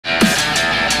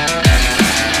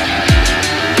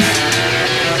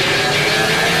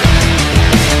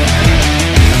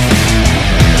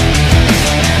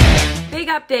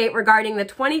update regarding the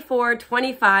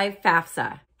 24-25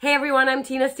 FAFSA. Hey everyone, I'm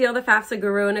Tina Steele, the FAFSA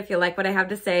guru, and if you like what I have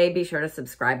to say, be sure to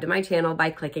subscribe to my channel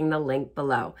by clicking the link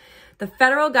below. The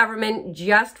federal government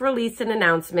just released an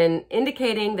announcement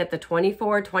indicating that the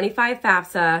 24-25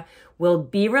 FAFSA will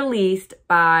be released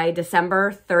by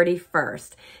December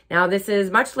 31st. Now, this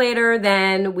is much later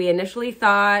than we initially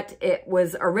thought. It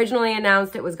was originally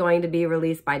announced it was going to be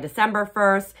released by December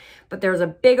 1st, but there's a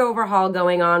big overhaul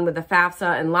going on with the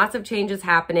FAFSA and lots of changes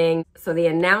happening. So the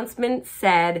announcement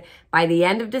said by the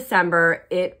end of December,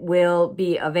 it will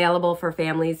be available for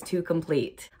families to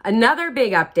complete. Another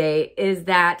big update is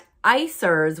that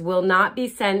ICERs will not be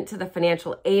sent to the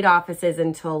financial aid offices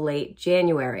until late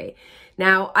January.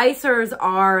 Now, ICERs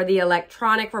are the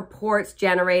electronic reports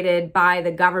generated by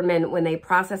the government when they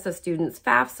process a student's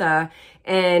FAFSA,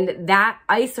 and that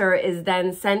ICER is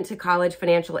then sent to college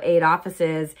financial aid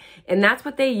offices, and that's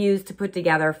what they use to put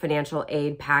together financial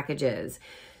aid packages.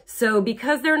 So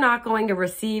because they're not going to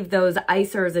receive those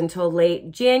ICERs until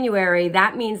late January,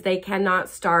 that means they cannot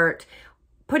start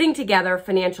putting together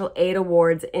financial aid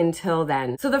awards until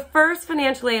then. So the first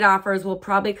financial aid offers will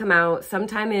probably come out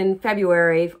sometime in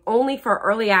February, only for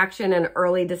early action and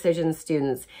early decision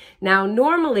students. Now,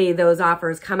 normally those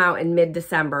offers come out in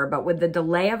mid-December, but with the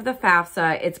delay of the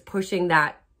FAFSA, it's pushing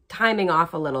that timing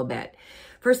off a little bit.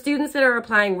 For students that are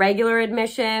applying regular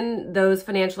admission, those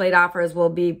financial aid offers will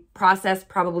be processed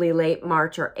probably late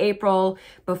March or April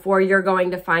before you're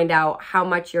going to find out how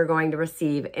much you're going to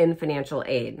receive in financial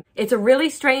aid. It's a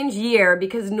really strange year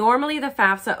because normally the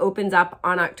FAFSA opens up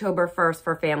on October 1st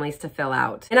for families to fill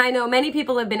out. And I know many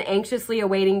people have been anxiously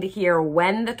awaiting to hear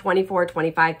when the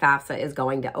 24-25 FAFSA is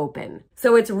going to open.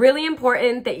 So it's really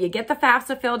important that you get the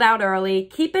FAFSA filled out early.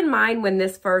 Keep in mind when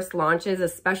this first launches,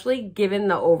 especially given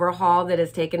the overhaul that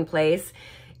has taken place,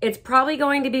 it's probably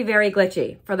going to be very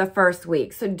glitchy for the first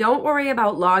week. So don't worry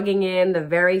about logging in the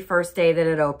very first day that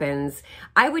it opens.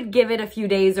 I would give it a few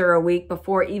days or a week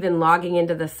before even logging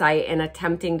into the site and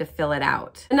attempting to fill it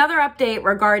out. Another update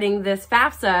regarding this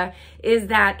FAFSA is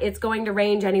that it's going to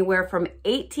range anywhere from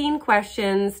 18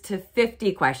 questions to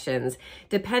 50 questions,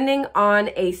 depending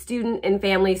on a student and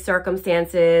family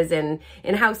circumstances and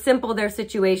how simple their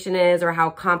situation is or how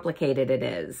complicated it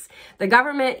is. The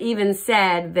government even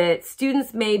said that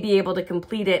students may be able to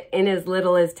complete it in as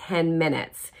little as 10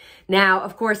 minutes. Now,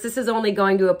 of course, this is only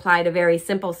going to apply to very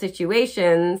simple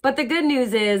situations, but the good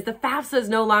news is the FAFSA is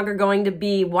no longer going to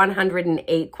be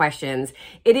 108 questions.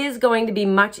 It is going to be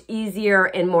much easier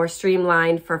and more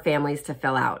streamlined for families to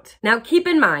fill out. Now, keep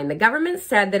in mind, the government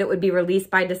said that it would be released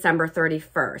by December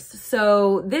 31st.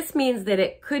 So this means that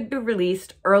it could be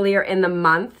released earlier in the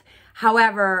month.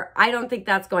 However, I don't think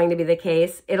that's going to be the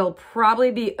case. It'll probably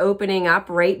be opening up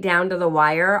right down to the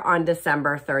wire on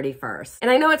December 31st. And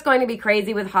I know it's going to be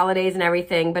crazy with holidays and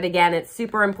everything, but again, it's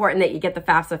super important that you get the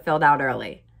FAFSA filled out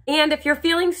early. And if you're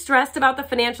feeling stressed about the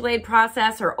financial aid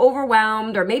process or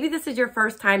overwhelmed, or maybe this is your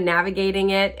first time navigating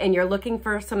it and you're looking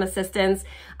for some assistance,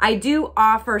 I do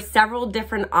offer several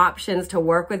different options to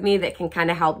work with me that can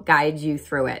kind of help guide you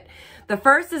through it. The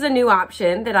first is a new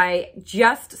option that I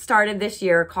just started this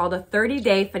year called a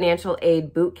 30-day financial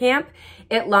aid boot camp.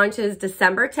 It launches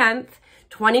December 10th,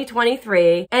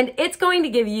 2023, and it's going to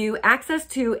give you access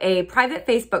to a private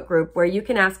Facebook group where you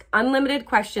can ask unlimited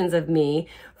questions of me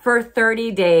for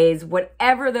 30 days,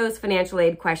 whatever those financial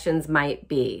aid questions might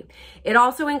be. It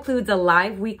also includes a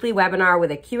live weekly webinar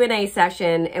with a Q&A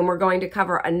session, and we're going to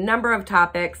cover a number of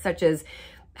topics such as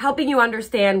helping you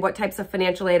understand what types of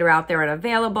financial aid are out there and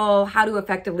available, how to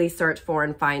effectively search for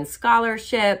and find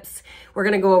scholarships. We're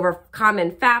going to go over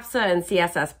common FAFSA and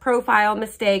CSS profile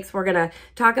mistakes. We're going to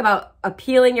talk about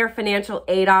appealing your financial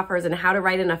aid offers and how to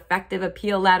write an effective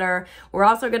appeal letter. We're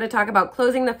also going to talk about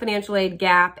closing the financial aid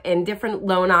gap and different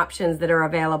loan options that are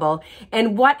available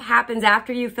and what happens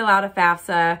after you fill out a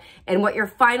FAFSA and what your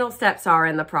final steps are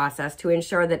in the process to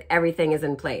ensure that everything is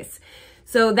in place.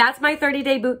 So that's my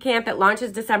 30-day boot camp. It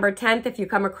launches December 10th. If you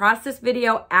come across this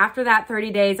video after that 30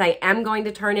 days, I am going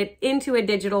to turn it into a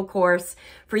digital course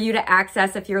for you to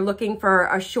access if you're looking for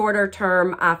a shorter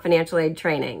term financial aid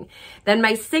training. Then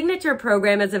my signature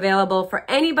program is available for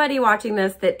anybody watching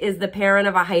this that is the parent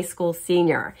of a high school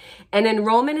senior. And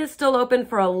enrollment is still open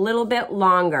for a little bit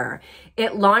longer.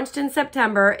 It launched in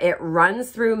September, it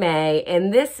runs through May,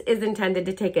 and this is intended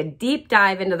to take a deep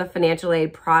dive into the financial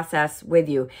aid process with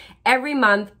you. Every every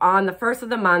month on the first of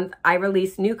the month, I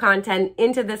release new content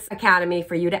into this academy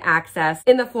for you to access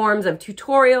in the forms of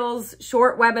tutorials,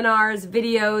 short webinars,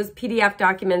 videos, PDF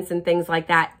documents, and things like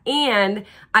that. And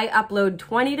I upload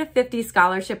 20 to 50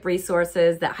 scholarship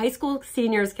resources that high school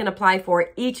seniors can apply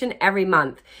for each and every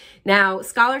month. Now,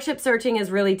 scholarship searching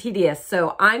is really tedious,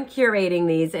 so I'm curating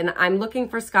these and I'm looking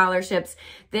for scholarships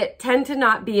that tend to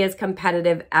not be as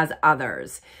competitive as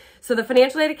others. So the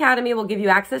Financial Aid Academy will give you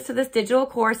access to this digital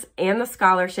course and the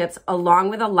scholarships, along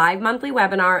with a live monthly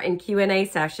webinar and Q&A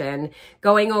session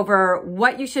going over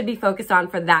what you should be focused on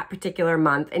for that particular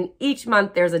month. And each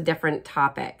month there's a different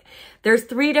topic. There's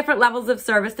 3 different levels of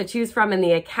service to choose from in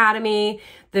the Academy.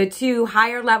 The 2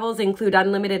 higher levels include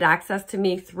unlimited access to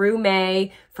me through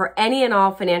May for any and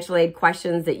all financial aid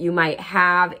questions that you might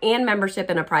have, and membership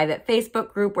in a private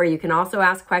Facebook group where you can also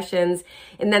ask questions.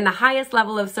 And then the highest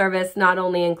level of service not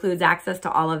only includes access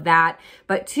to all of that,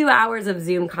 but 2 hours of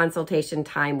Zoom consultation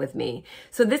time with me.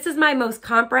 So this is my most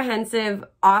comprehensive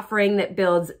offering that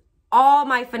builds all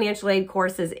my financial aid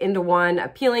courses into one.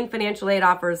 Appealing Financial Aid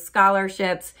offers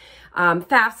scholarships,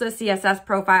 FAFSA, CSS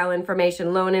profile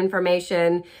information, loan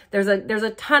information. There's a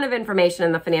ton of information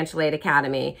in the Financial Aid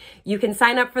Academy. You can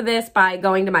sign up for this by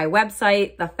going to my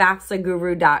website,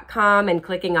 thefafsaguru.com, and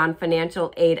clicking on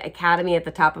Financial Aid Academy at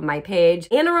the top of my page.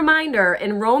 And a reminder,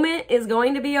 enrollment is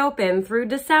going to be open through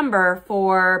December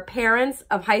for parents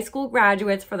of high school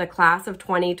graduates for the class of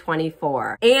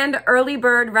 2024. And early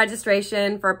bird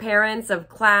registration for parents of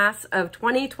class of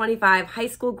 2025 high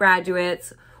school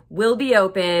graduates will be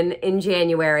open in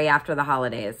January after the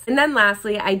holidays. And then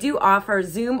lastly, I do offer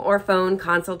Zoom or phone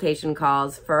consultation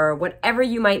calls for whatever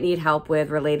you might need help with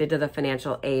related to the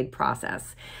financial aid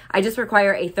process. I just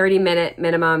require a 30-minute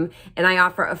minimum, and I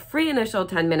offer a free initial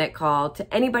 10-minute call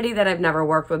to anybody that I've never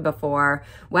worked with before,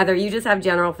 whether you just have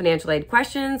general financial aid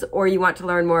questions or you want to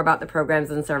learn more about the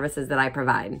programs and services that I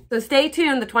provide. So stay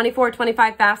tuned, the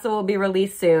 24-25 FAFSA will be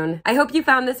released soon. I hope you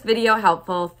found this video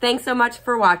helpful. Thanks so much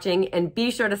for watching, and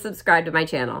be sure to subscribe to my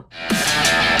channel.